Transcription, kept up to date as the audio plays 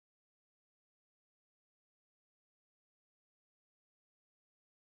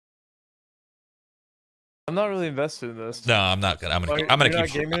I'm not really invested in this. No, I'm not gonna. I'm You're gonna not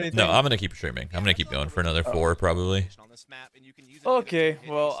keep. gaming anything? No, I'm gonna keep streaming. I'm gonna keep going for another 4 probably. Okay,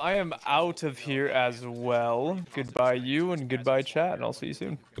 well, I am out of here as well. Goodbye you and goodbye chat, and I'll see you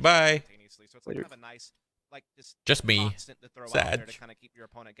soon. Goodbye. Later. Just me. Sad.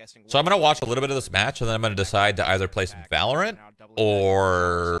 So I'm gonna watch a little bit of this match, and then I'm gonna decide to either play some Valorant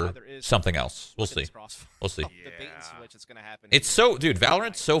or something else. We'll see. We'll see. It's so, dude,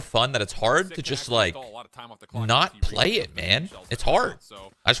 Valorant's so fun that it's hard to just like not play it, man. It's hard.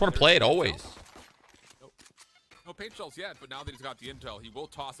 I just want to play it always. No paint shells yet, but now that he's got the intel, he will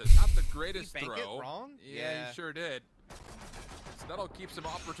toss it. Not the greatest throw. Wrong? Yeah, he sure did. So that'll keep some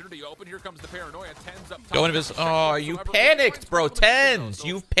opportunity open. Here comes the paranoia. Tens up top. Going to this. Oh, you panicked, bro. Tens.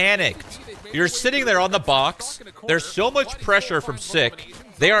 You've panicked. You're sitting there on the box. There's so much pressure from Sick.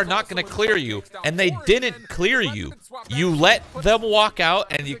 They are not going to clear you, and they didn't clear you. You let them walk out,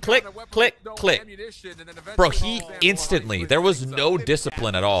 and you click, click, click. Bro, he instantly. There was no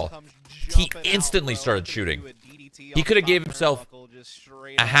discipline at all. He instantly started shooting. He could have gave himself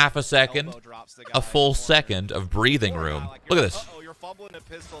a half a second, a full second of breathing room. Look at this.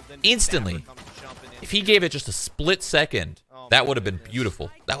 Instantly. If he gave it just a split second, that would have been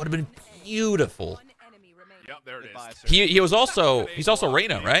beautiful. That would have been beautiful. Yep, there it is. He's also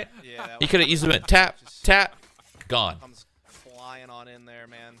Reyna, right? He could have easily went tap, tap, gone. Flying on in there,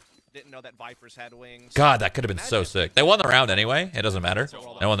 man. Didn't know that Vipers had wings. God, that could have been so sick. They won the round anyway. It doesn't matter.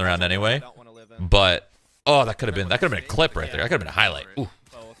 They won the round anyway. But oh, that could have been a clip right there. That could have been a highlight. Ooh,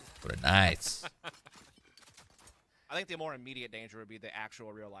 what a nice. I think the more immediate danger would be the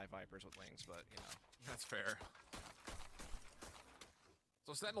actual real life Vipers with wings, but you know. That's fair.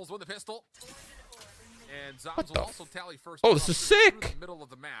 So Sentinels win the pistol. And Zombs will also tally first. Oh, this is sick. The middle of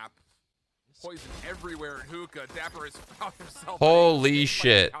the map. Poison everywhere in Hookah. Dapper has found himself. Holy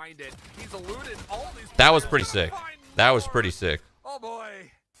shit. He's eluded all these. That was pretty sick. That was pretty sick. Oh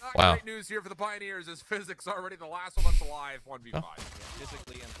boy. Wow. Great news here for the Pioneers as Physics already the last one that's alive. 1v5. Yeah,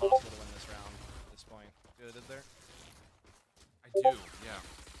 physically impossible to win this round at this point. Good, is there? I do, yeah.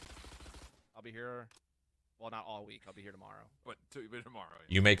 I'll be here. Well, not all week. I'll be here tomorrow. But tomorrow.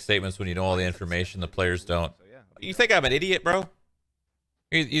 Yeah. You make statements when you know all the information. The players don't. You think I'm an idiot, bro?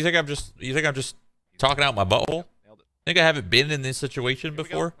 You think I'm just talking out my butthole? Think I haven't been in this situation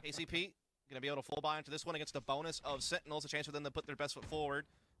before? ACP gonna be able to full buy into this one against the bonus of Sentinels. A chance for them to put their best foot forward,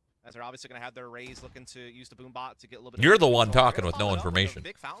 as they're obviously gonna have their Rays looking to use the boom bot to get a little bit. You're the one talking with no information.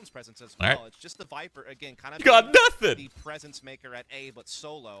 Big Fountain's presence as well. Right. It's just the Viper again, kind of. You got nothing. The presence maker at A, but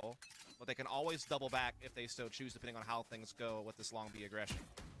solo. But they can always double back if they so choose, depending on how things go with this long B aggression.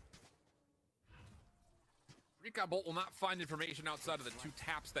 Recon Bolt will not find information outside of the 2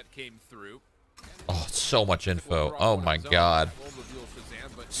 taps that came through. Oh, so much info. Oh my god.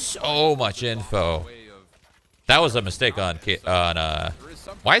 So much info. That was a mistake on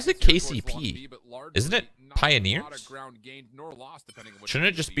why is it KCP? Isn't it Pioneers? Shouldn't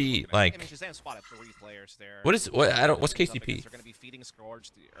it just be like what's KCP? They're going to be feeding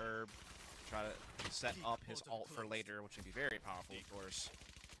Scourge the herb, try to set up his ult for later, which would be very powerful, of course.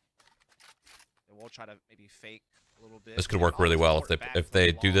 And we'll try to maybe fake a little bit. This could work really well if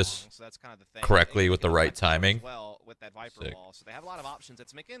they do this correctly with the right timing. Well, with that Viper wall, so they have a lot of options.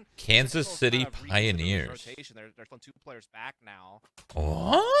 It's making Kansas City Pioneers. They're 2 players back now.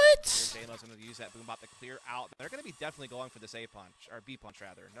 What? JMO's going to use that boombot to clear out. They're going to be definitely going for this A punch or B punch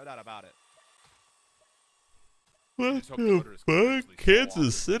rather, no doubt about it. What the fuck?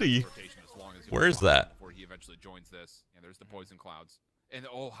 Kansas City? Where is that? Before he eventually joins this, and there's the poison clouds. And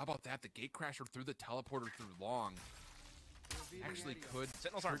oh, how about that? The Gatecrasher through the teleporter through long. Actually could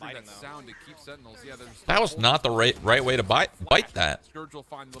Sentinels aren't biting, that sound to keep Sentinels. Yeah, that was not the right way to bite that. Scourge will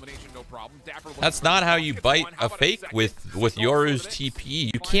find elimination, no problem. That's not how you bite a fake with Yoru's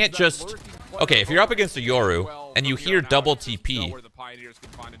TP. You can't just okay, if you're up against a Yoru and you hear double TP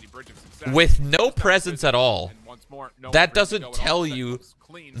with no presence at all, that doesn't tell you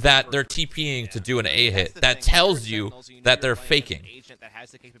that they're TPing to do an A hit. That tells you that they're faking. Agent that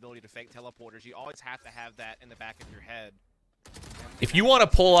has the capability to fake teleporters. You always have to have that in the back of your head. If you want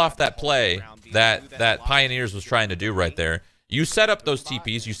to pull off that play that Pioneers was trying to do right there, you set up those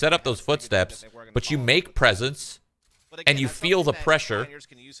TPs, you set up those footsteps, but you make presence and you feel the pressure.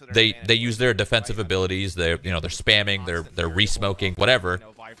 They use their defensive abilities. They're spamming, they're re-smoking, whatever.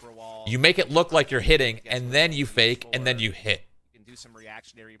 You make it look like you're hitting, and then you fake, and then you hit. Do some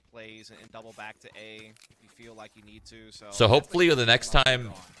reactionary plays and double back to A if you feel like you need to. So hopefully the next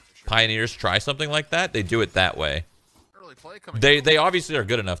time Pioneers try something like that, they do it that way. They obviously are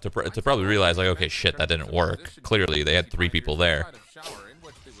good enough to probably realize like, okay, shit, that didn't work. Clearly they had 3 people there.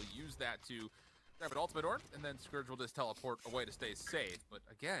 grab an ultimate orb, and then Scourge will just teleport away to stay safe. But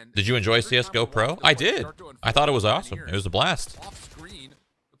again, Did you enjoy CS:GO Pro? I did. I thought it was awesome. It was a blast.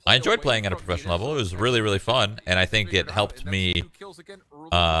 I enjoyed playing at a professional level. It was really, really fun, and I think it helped me,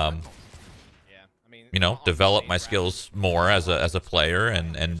 you know, develop my skills more as a player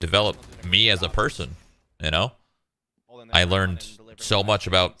and develop me as a person. You know, I learned so much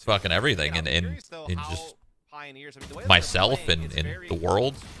about fucking everything and just myself and the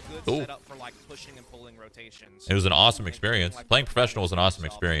world. Ooh. It was an awesome experience. Playing professional was an awesome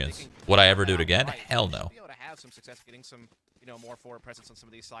experience. Would I ever do it again? Hell no. Have some success getting some, more forward presence on some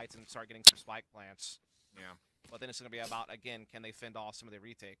of these sites and start getting some spike plants. Yeah. But then it's going to be about, again, can they fend off some of the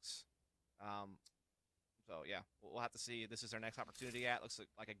retakes? So, yeah, we'll have to see. This is their next opportunity at. Looks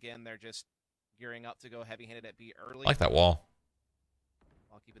like again, they're just gearing up to go heavy-handed at B early. I like that wall.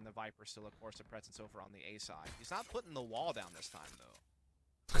 While keeping the Viper still, of course, a presence over on the A side. He's not putting the wall down this time,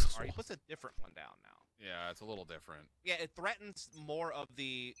 though. Or he puts a different one down now. Yeah, it's a little different. Yeah, it threatens more of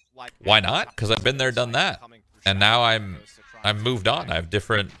the, like... Why not? Because I've been there, done that. And now I'm moved on. I have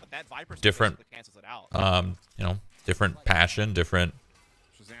different, different passion, different,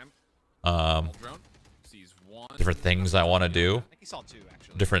 different things I want to do.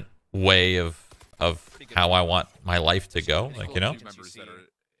 Different way of how I want my life to go. Like, you know?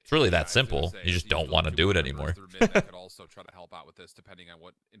 It's really that simple. You just don't want to do it anymore. Could also try to help out with this, depending on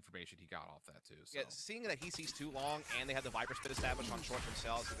what information he got off that too. So. Yeah, seeing that he sees too long, and they have the Viper spit established on short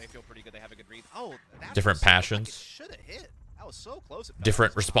themselves, so they feel pretty good. They have a good read. Oh, that different passions. Should have hit. That was so close.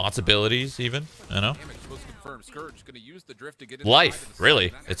 Different responsibilities, even. You know. To life,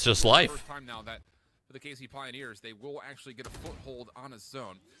 really. It's just life. For the KC Pioneers, they will actually get a foothold on a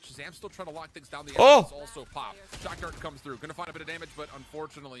zone. Shazam still trying to lock things down. The also pop. Shock dart comes through. Gonna find a bit of damage, but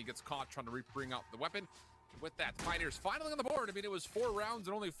unfortunately he gets caught trying to bring out the weapon. With that, Pioneers finally on the board. I mean, it was 4 rounds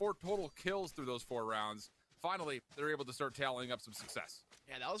and only 4 total kills through those 4 rounds. Finally, they're able to start tallying up some success.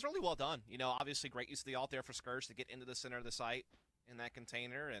 Yeah, that was really well done. Obviously great use of the ult there for Scourge to get into the center of the site in that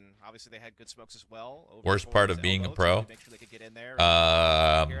container, and obviously they had good smokes as well. Worst part of being a pro, make sure they could get in there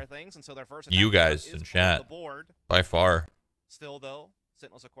and so their first you guys in chat, by far. Still, though,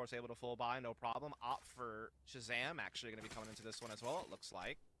 Sentinels, of course, able to full buy, no problem. Opt for Shazam, actually going to be coming into this one as well, it looks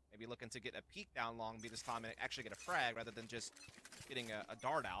like. Maybe looking to get a peek down long, be this time and actually get a frag rather than just getting a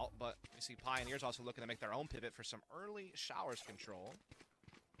dart out. But we see Pioneers also looking to make their own pivot for some early showers control.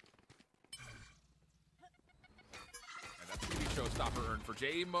 And that's going to be showstopper earned for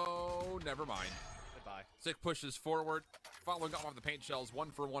J-Mo. Never mind. Goodbye. Sick pushes forward, following off the paint shells,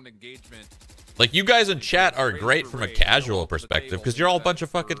 1-for-1 engagement. Like, you guys in chat are great from a casual perspective because you're all a bunch of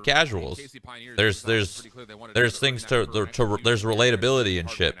fucking casuals. There's things there's relatability and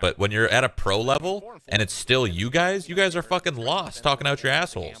shit, but when you're at a pro level and it's still you guys are fucking lost talking out your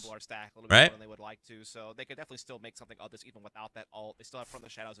assholes, right? So they could definitely still make something of this even without that ult. They still have From the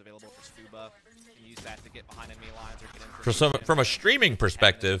Shadows available for Stuba. Can use that to get behind enemy lines or get in. From a streaming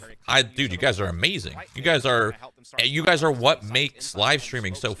perspective, dude, you guys are amazing. You guys are what makes live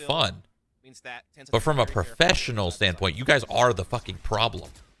streaming so fun. But from a professional standpoint, you guys are the fucking problem.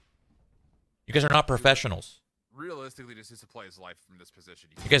 You guys are not professionals. Realistically, this is to play his life from this position.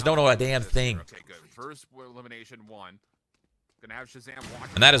 You guys don't know a damn thing. Okay, good. First elimination 1. Gonna have Shazam walk.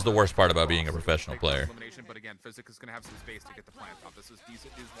 And that is the worst part about being a professional player. But again, Physic is gonna have some space to get the plant off. This is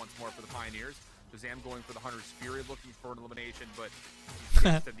decent news once more for the Pioneers. Shazam going for the Hunter's Fury, looking for an elimination, but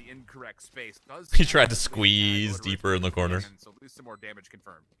he's in the incorrect space. He tried to squeeze deeper in the corner. So at least some more damage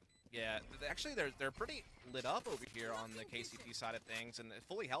confirmed. Yeah, actually, they're pretty lit up over here on the KCP side of things, and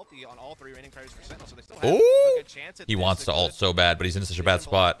fully healthy on all 3 remaining players for Sentinel, so they still have a good chance at he wants to ult so bad, but he's in such a bad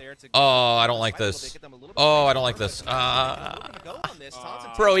spot. Oh, I don't like this. Oh, I don't like this.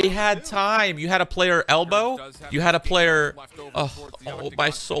 Bro, he had time. You had a player elbow. You had a player... Oh, my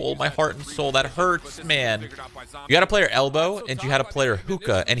soul, my heart and soul. That hurts, man. You had a player elbow, and you had a player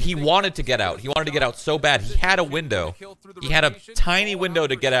hookah, and he wanted to get out. He wanted to get out so bad. He had a window. He had a tiny window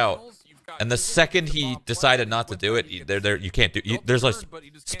to get out. And the second he decided not to do it, you can't do. There's a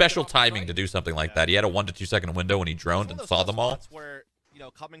special timing to do something like that. He had a 1 to 2 second window when he droned and saw them all.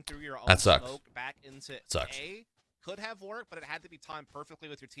 That sucks. Sucks. Could have worked, but it had to be timed perfectly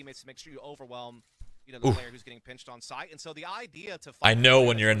with your teammates to make sure you overwhelm the player who's getting pinched on site. And so the idea to I know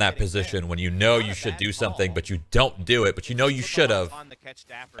when you're in that position, when you know you should do something, but you don't do it, but you know you should have,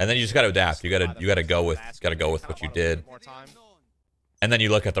 and then you just got to adapt. You got to go with what you did. And then you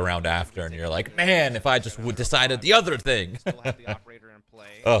look at the round after, and you're like, man, if I just would decided the other thing.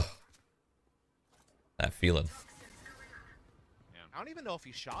 Ugh. That feeling. I don't even know if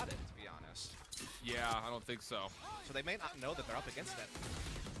he shot it, to be honest. Yeah, I don't think so. So they may not know that they're up against that.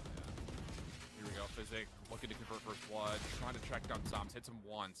 Here we go. Physic looking to convert first blood, trying to track down Zombs. Hits him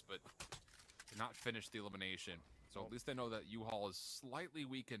once, but did not finish the elimination. So at least they know that U-Haul is slightly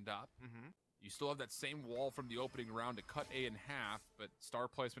weakened up. You still have that same wall from the opening round to cut A in half, but star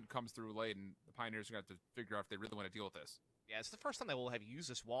placement comes through late, and the Pioneers are going to have to figure out if they really want to deal with this. Yeah, it's the first time they will have used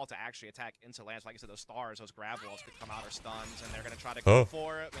this wall to actually attack into lands. Like I said, those stars, those grab walls could come out or stuns, and they're going to try to go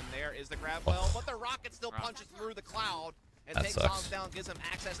for it. And there is the grab well, but the rocket still punches through the cloud and takes Zombs down, gives him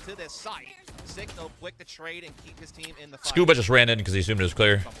access to this site. Sick, though, quick to trade and keep his team in the fight. Scuba just ran in because he assumed it was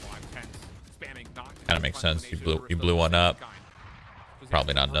clear. Kind of makes sense. You blew one up.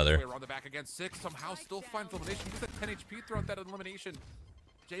 Probably not another. On the back again, Six somehow still finds elimination. He's at 10 HP throughout that elimination.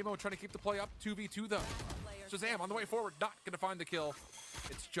 JMO trying to keep the play up. 2v2 though. Shazam on the way forward, not going to find the kill.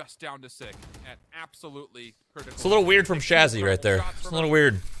 It's just down to Sick at absolutely critical. It's a little weird from Shazzy right there. It's a little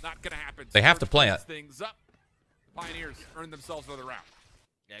weird. Not going to happen. They have to plant. Things up. The Pioneers earn themselves another round.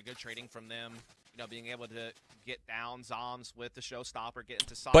 Yeah, good trading from them. You know, being able to get down Zombs with the showstopper, get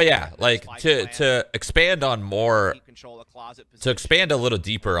into side. But yeah, like to expand on more, to expand a little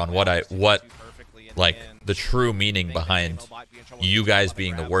deeper on what like the true meaning behind you guys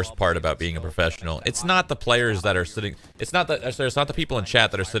being the worst part about being a professional. It's not the players that are sitting. It's not the people in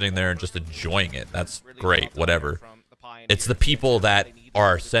chat that are sitting there and just enjoying it. That's great, whatever. It's the people that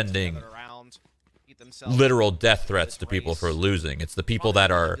are sending literal death threats to people for losing. It's the people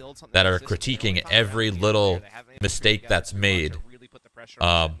that are critiquing every little mistake that's made,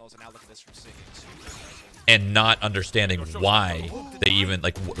 and not understanding why they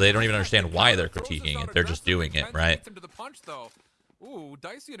don't even understand why they're critiquing it. They're just doing it, right? Ooh,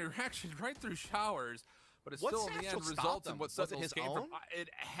 dicey interaction right through showers, but it still in the end results in what Sentinels came from.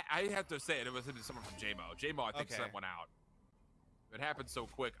 I have to say it was someone from JMO. JMO, I think, sent one out. It happened so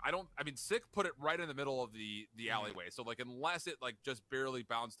quick. I mean, Sick put it right in the middle of the alleyway. So, like, unless it, like, just barely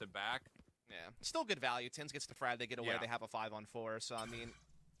bounced him back. Yeah. Still good value. Tins gets the frag. They get away. Yeah. They have a 5-on-4. So, I mean,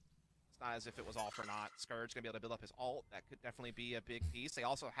 it's not as if it was all for naught. Scourge going to be able to build up his ult. That could definitely be a big piece. They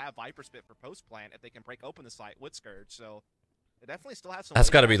also have Viper Spit for post-plant if they can break open the site with Scourge. So, they definitely still have some... That's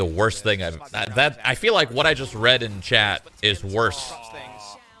got to be the worst thing I've... I feel like what I just read in chat is worse.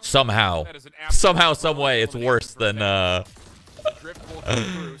 Somehow. Somehow, some way, it's worse than...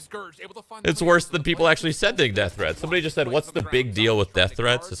 It's worse than people actually sending death threats. Somebody just said, what's the big deal with death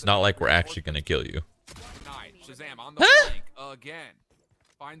threats? It's not like we're actually going to kill you. Shazam on the flank again.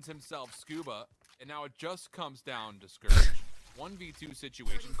 Finds himself Scuba, and now it just comes down to Scourge. 1v2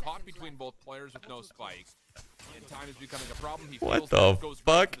 situation, caught between both players with no spike. And time is becoming a problem. What the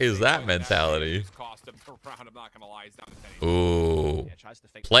fuck is that mentality? Ooh.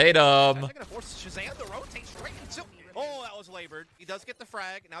 Played him. Oh, that was labored. He does get the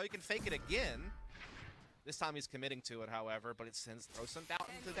frag. Now he can fake it again. This time he's committing to it, however, but it throws some doubt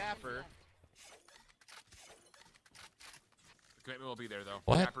into Dapper. The commitment will be there, though.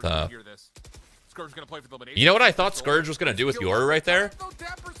 What Dapper the? Hear this. Scourge gonna play for the elimination. You know what I thought Scourge was going to do with Yoru right there?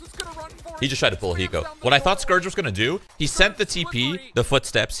 He just tried to pull a Hiko. What I thought Scourge was going to do, he sent the TP, the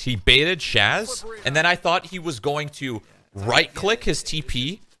footsteps, he baited Shaz, and then I thought he was going to right-click his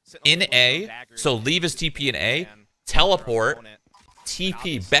TP in A, so leave his TP in A, teleport,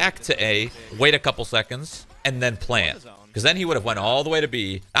 TP back to A, wait a couple seconds, and then plant. Because then he would have went all the way to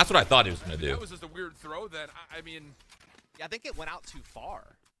B. That's what I thought he was going to do. That was just a weird throw that, I mean... Yeah, I think it went out too far.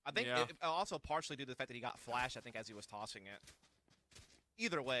 I think it also partially due to the fact that he got flashed, I think, as he was tossing it.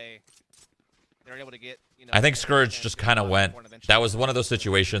 Either way, they were able to get, you know... I think Scourge just kind of went... That was one of those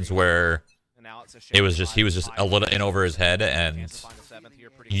situations where it was just, he was just a little in over his head, and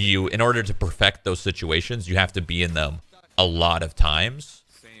you, in order to perfect those situations, you have to be in them a lot of times.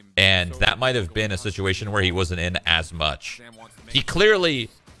 And that might have been a situation where he wasn't in as much. He clearly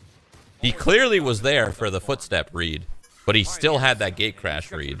was there for the footstep read. But he still had that gate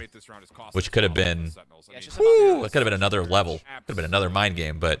crash read, which could have been, whoo, it could have been another level. Could have been another mind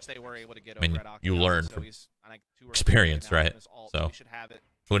game, but, I mean, you learn from experience, right? So,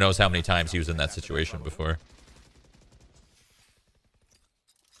 who knows how many times he was in that situation before.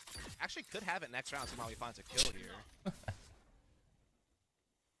 Actually could have it next round, somehow he finds a kill here.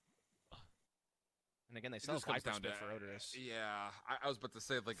 And again, they still have Viper Spit for Odorous. Yeah, I was about to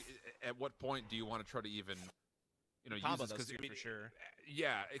say, like, at what point do you want to try to even... You know, use this because for sure.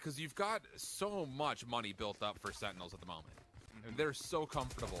 Yeah, because you've got so much money built up for Sentinels at the moment, and they're so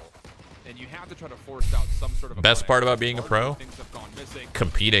comfortable, and you have to try to force out some sort of. A best part about being a pro,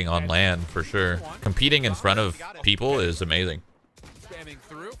 competing on LAN for sure. Competing in front of people is amazing. Spamming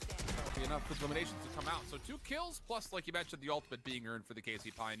through, be enough for the eliminations to come out. So 2 kills, plus, like you mentioned, the ultimate being earned for the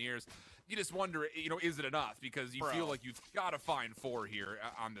KC Pioneers. You just wonder, you know, is it enough? Because you feel like you've got to find 4 here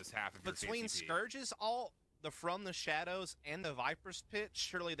on this half of your KCP. Between Scourges, all the From the Shadows, and the Viper's Pit,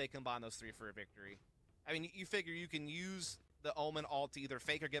 surely they combine those 3 for a victory. I mean, you figure you can use the Omen ult to either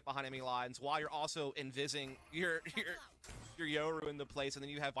fake or get behind enemy lines while you're also invising your Yoru in the place, and then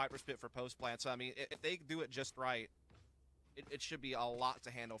you have Viper's Pit for post-plant. So, I mean, if they do it just right, it should be a lot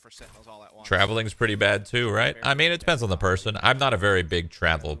to handle for Sentinels all at once. Traveling's pretty bad too, right? I mean, it depends on the person. I'm not a very big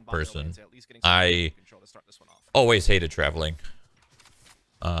travel person. I always hated traveling.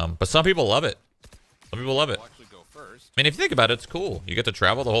 But some people love it. Some people love it. I mean, if you think about it, it's cool. You get to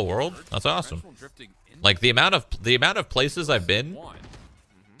travel the whole world. That's awesome. Like the amount of places I've been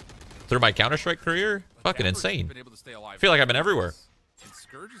through my Counter-Strike career, fucking insane. I feel like I've been everywhere. And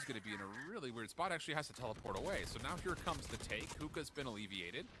Scourge is going to be in a really weird spot. Actually has to teleport away. So now here comes the take. Hookah's been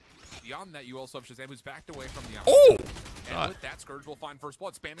alleviated. Beyond that, you also have Shazam, who's backed away from the outside. Oh! And with that, Scourge will find first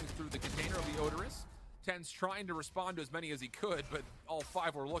blood, spamming through the container of the Odorous. Ten's trying to respond to as many as he could, but all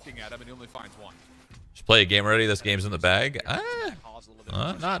 5 were looking at him, and he only finds 1. Just play a game already. This game's in the bag. Not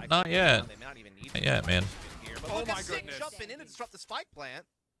yet. Not yet, man. Oh my goodness! Jumping in to disrupt the spike plant.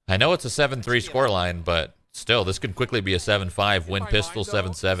 I know it's a 7-3 scoreline, but still, this could quickly be a 7-5 win pistol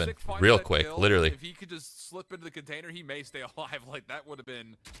 7-7 real quick, literally. If he could just slip into the container, he may stay alive. Like that would have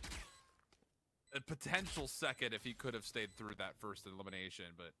been a potential second if he could have stayed through that first elimination,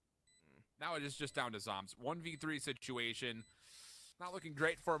 but now it is just down to Zombs. 1v3 situation, not looking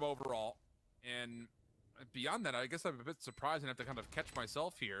great for him overall. And beyond that, I guess I'm a bit surprised and have to kind of catch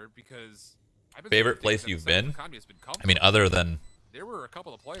myself here because I've been favorite place you've been? I mean, other than there were a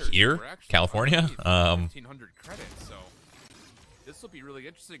couple of players here, California. 1,500 credits, so this will be really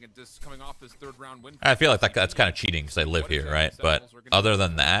interesting. And just coming off this 3rd round win, I feel like that's kind of cheating because I live here, right? But other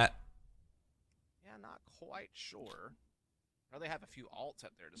than that, yeah, not quite sure. Or they have a few alts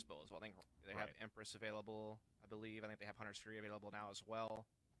at their disposal. I think they have Empress available, I believe. I think they have Hunter's Fury available now as well.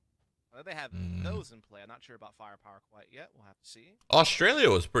 They have those in play. I'm not sure about Firepower quite yet. We'll have to see. Australia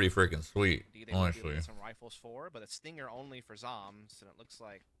was pretty freaking sweet, honestly. Some rifles for, but it's Stinger only for Zombs, and it looks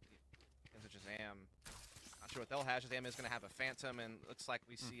like Shazam. Not sure what they'll have. Shazam is going to have a Phantom, and looks like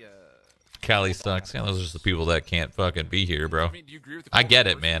we see a. Cali sucks. Yeah, those are just the people that can't fucking be here, bro. I mean, do you agree with the I get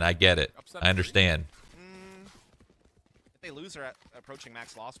it, man. I get it. I understand. If they lose, they're approaching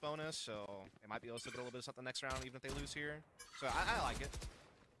max loss bonus, so they might be able to get a little bit of something next round, even if they lose here. So I like it.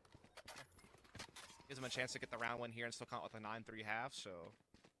 Gives them a chance to get the round win here and still count with a 9-3 half, so.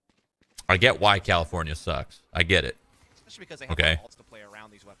 I get why California sucks. I get it. Especially because they have ults to play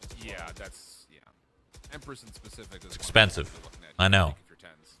around these weapons. Yeah, that's, Empress in specific is expensive. I know.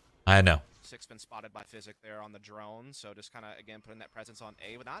 I know. 6 been spotted by Physic there on the drone, so just kind of, again, putting that presence on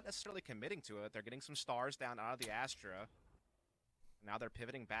A, but not necessarily committing to it. They're getting some stars down out of the Astra. Now they're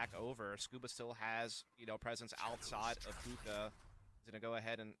pivoting back over. Scuba still has, presence outside of Hookah. He's going to go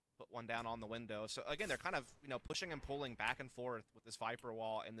ahead and put one down on the window. So, again, they're kind of, pushing and pulling back and forth with this Viper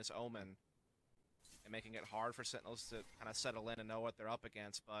wall and this Omen. And making it hard for Sentinels to kind of settle in and know what they're up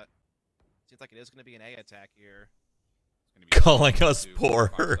against. But it seems like it is going to be an A attack here. Calling us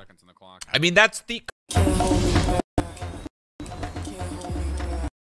poor. I mean, that's the...